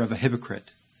nature of a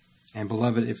hypocrite. And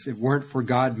beloved, if it weren't for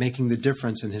God making the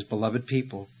difference in his beloved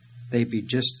people, they'd be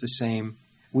just the same.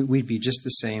 We'd be just the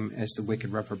same as the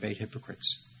wicked reprobate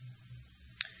hypocrites.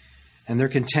 And they're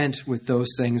content with those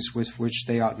things with which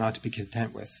they ought not to be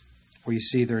content with. For you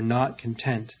see, they're not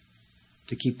content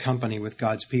to keep company with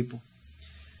God's people.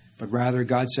 But rather,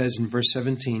 God says in verse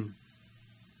 18,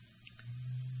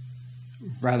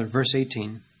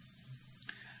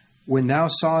 when thou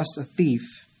sawest a thief,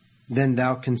 then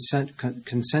thou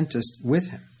consentest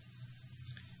with him.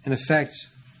 In effect,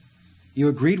 you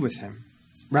agreed with him.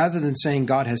 Rather than saying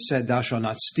God has said, thou shalt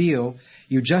not steal,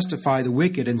 you justify the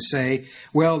wicked and say,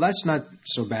 well, that's not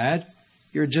so bad.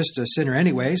 You're just a sinner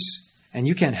anyways, and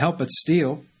you can't help but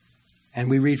steal. And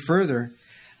we read further,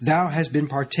 thou hast been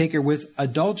partaker with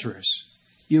adulterers.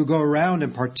 You go around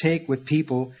and partake with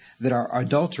people that are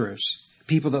adulterers,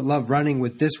 people that love running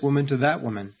with this woman to that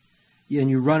woman. And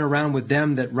you run around with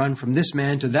them that run from this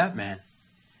man to that man.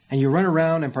 And you run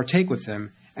around and partake with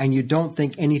them, and you don't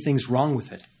think anything's wrong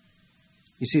with it.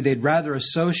 You see, they'd rather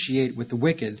associate with the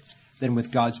wicked than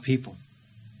with God's people.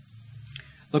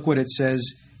 Look what it says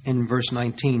in verse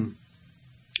 19.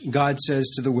 God says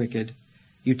to the wicked,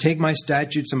 you take my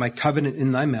statutes and my covenant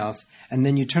in thy mouth, and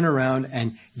then you turn around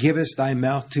and givest thy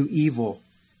mouth to evil.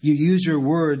 You use your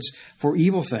words for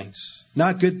evil things,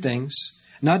 not good things,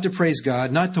 not to praise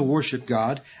God, not to worship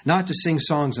God, not to sing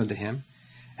songs unto him.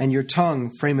 And your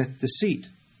tongue frameth deceit.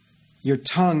 Your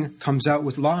tongue comes out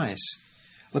with lies.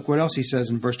 Look what else he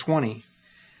says in verse 20.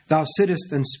 Thou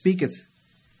sittest and speakest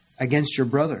against your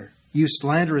brother. You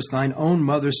slanderest thine own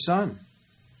mother's son.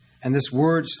 And this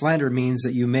word slander means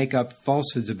that you make up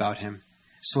falsehoods about him,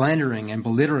 slandering and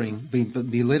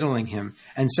belittling him,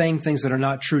 and saying things that are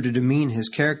not true to demean his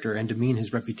character and demean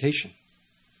his reputation.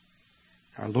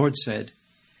 Our Lord said,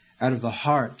 out of the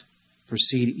heart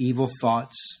proceed evil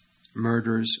thoughts,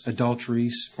 murders,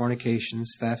 adulteries,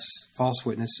 fornications, thefts, false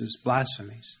witnesses,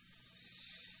 blasphemies.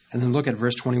 And then look at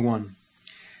verse 21.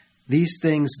 These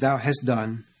things thou hast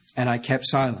done, and I kept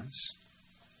silence.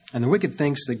 And the wicked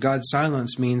thinks that God's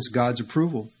silence means God's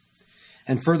approval.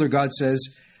 And further, God says,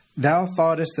 thou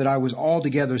thoughtest that I was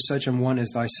altogether such an one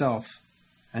as thyself.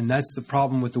 And that's the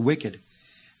problem with the wicked.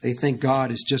 They think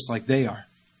God is just like they are.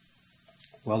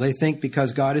 Well, they think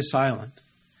because God is silent,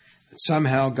 that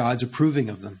somehow God's approving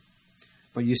of them.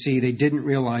 But you see, they didn't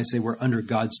realize they were under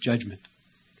God's judgment.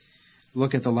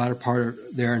 Look at the latter part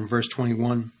there in verse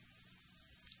 21.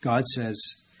 God says,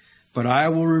 but I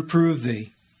will reprove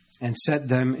thee, and set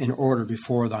them in order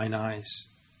before thine eyes.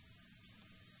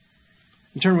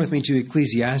 And turn with me to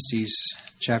Ecclesiastes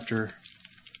chapter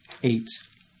 8.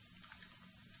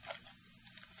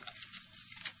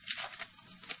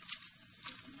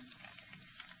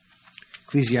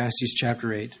 Ecclesiastes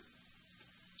chapter 8,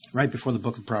 right before the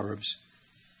book of Proverbs.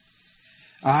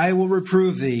 I will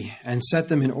reprove thee, and set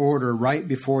them in order right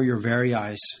before your very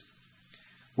eyes.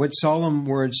 What solemn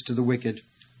words to the wicked.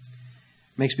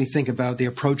 Makes me think about the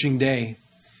approaching day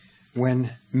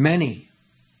when many,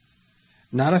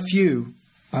 not a few,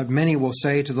 but many will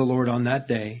say to the Lord on that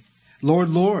day, Lord,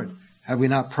 Lord, have we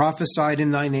not prophesied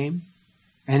in thy name?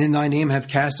 And in thy name have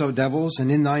cast out devils,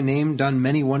 and in thy name done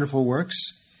many wonderful works?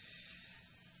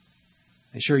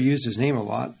 They sure used his name a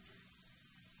lot.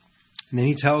 And then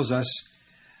he tells us,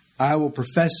 I will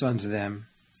profess unto them,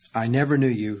 I never knew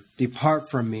you.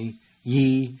 Depart from me,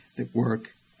 ye that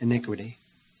work iniquity.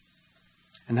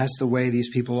 And that's the way these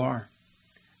people are.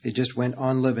 They just went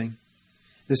on living.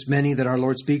 This many that our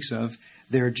Lord speaks of,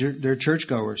 they're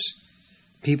churchgoers,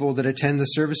 people that attend the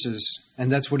services, and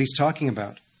that's what he's talking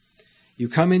about. You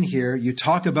come in here, you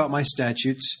talk about my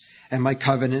statutes and my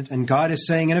covenant, and God is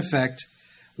saying in effect,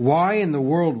 why in the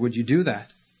world would you do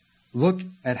that? Look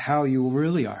at how you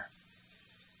really are.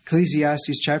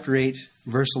 Ecclesiastes chapter 8,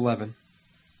 verse 11.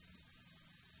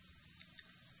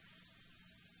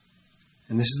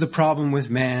 And this is the problem with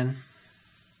man,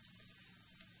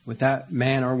 with that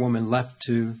man or woman left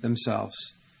to themselves.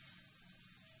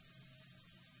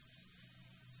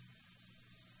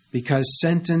 Because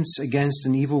sentence against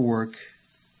an evil work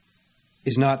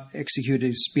is not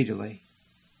executed speedily.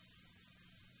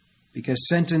 Because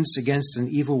sentence against an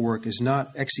evil work is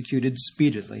not executed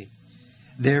speedily.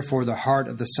 Therefore the heart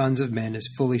of the sons of men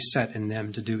is fully set in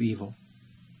them to do evil.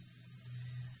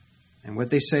 And what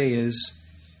they say is,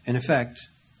 in effect,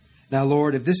 "Now,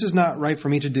 Lord, if this is not right for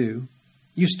me to do,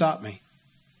 you stop me.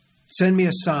 Send me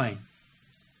a sign.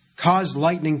 Cause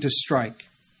lightning to strike."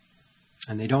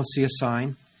 And they don't see a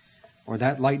sign or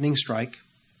that lightning strike,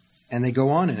 and they go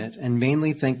on in it and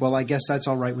mainly think, well, I guess that's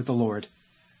all right with the Lord,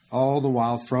 all the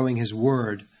while throwing his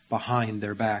word behind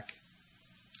their back.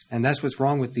 And that's what's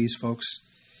wrong with these folks.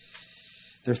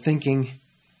 They're thinking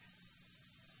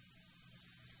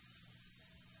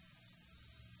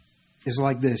is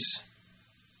like this: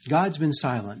 God's been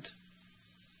silent.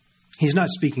 He's not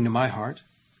speaking to my heart.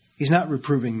 He's not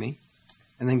reproving me.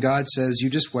 And then God says, you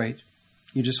just wait.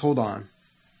 You just hold on.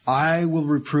 I will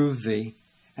reprove thee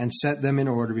and set them in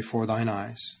order before thine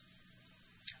eyes.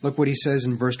 Look what he says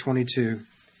in verse 22.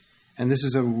 And this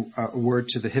is a word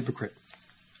to the hypocrite.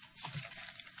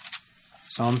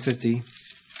 Psalm 50,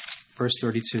 verse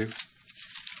 32.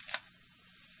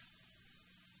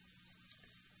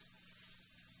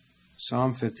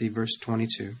 Psalm 50, verse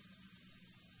 22.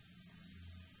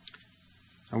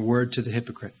 A word to the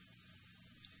hypocrite.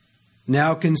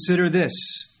 Now consider this,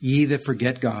 ye that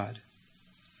forget God.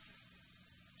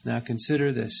 Now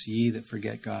consider this, ye that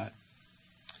forget God.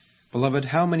 Beloved,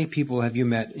 how many people have you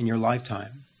met in your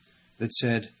lifetime that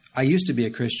said, I used to be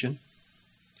a Christian,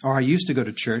 or I used to go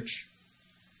to church,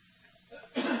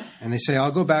 and they say,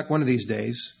 I'll go back one of these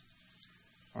days,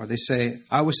 or they say,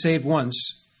 I was saved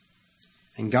once,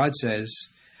 and God says,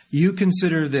 you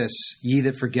consider this, ye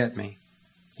that forget me.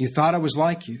 You thought I was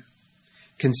like you.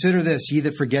 Consider this, ye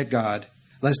that forget God,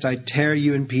 lest I tear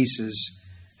you in pieces,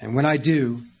 and when I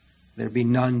do, there be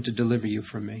none to deliver you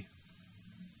from me.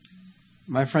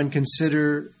 My friend,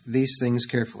 consider these things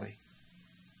carefully.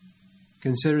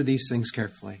 Consider these things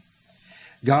carefully.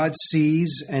 God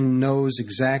sees and knows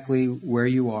exactly where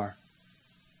you are,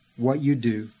 what you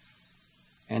do,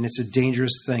 and it's a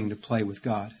dangerous thing to play with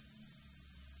God.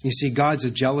 You see, God's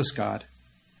a jealous God,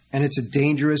 and it's a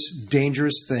dangerous,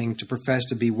 dangerous thing to profess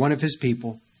to be one of his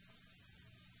people,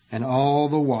 and all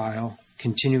the while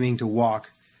continuing to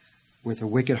walk with a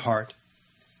wicked heart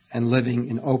and living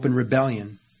in open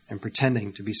rebellion and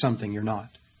pretending to be something you're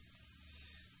not.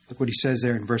 Look what he says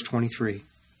there in verse 23.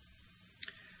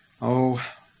 Oh,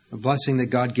 the blessing that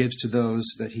God gives to those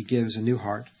that he gives a new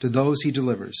heart, to those he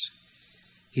delivers.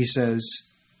 He says,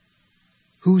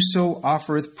 whoso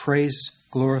offereth praise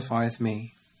glorifieth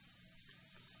me.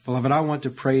 Beloved, I want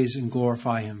to praise and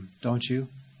glorify him, don't you?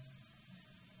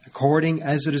 According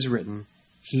as it is written,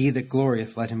 he that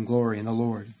glorieth, let him glory in the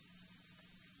Lord.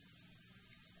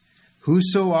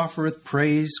 Whoso offereth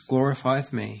praise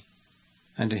glorifieth me,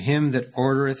 and to him that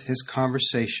ordereth his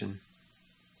conversation,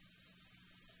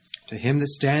 to him that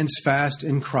stands fast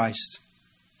in Christ,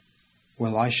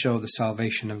 will I show the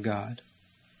salvation of God.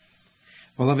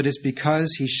 Beloved, it's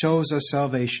because he shows us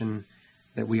salvation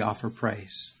that we offer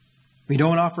praise. We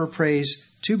don't offer praise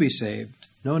to be saved.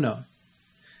 No.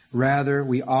 Rather,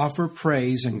 we offer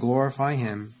praise and glorify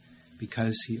him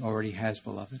because he already has,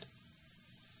 beloved.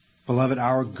 Beloved,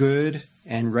 our good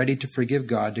and ready to forgive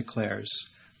God declares,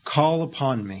 call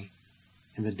upon me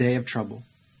in the day of trouble,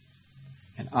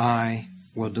 and I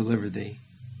will deliver thee,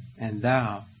 and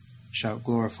thou shalt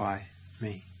glorify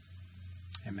me.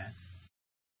 Amen.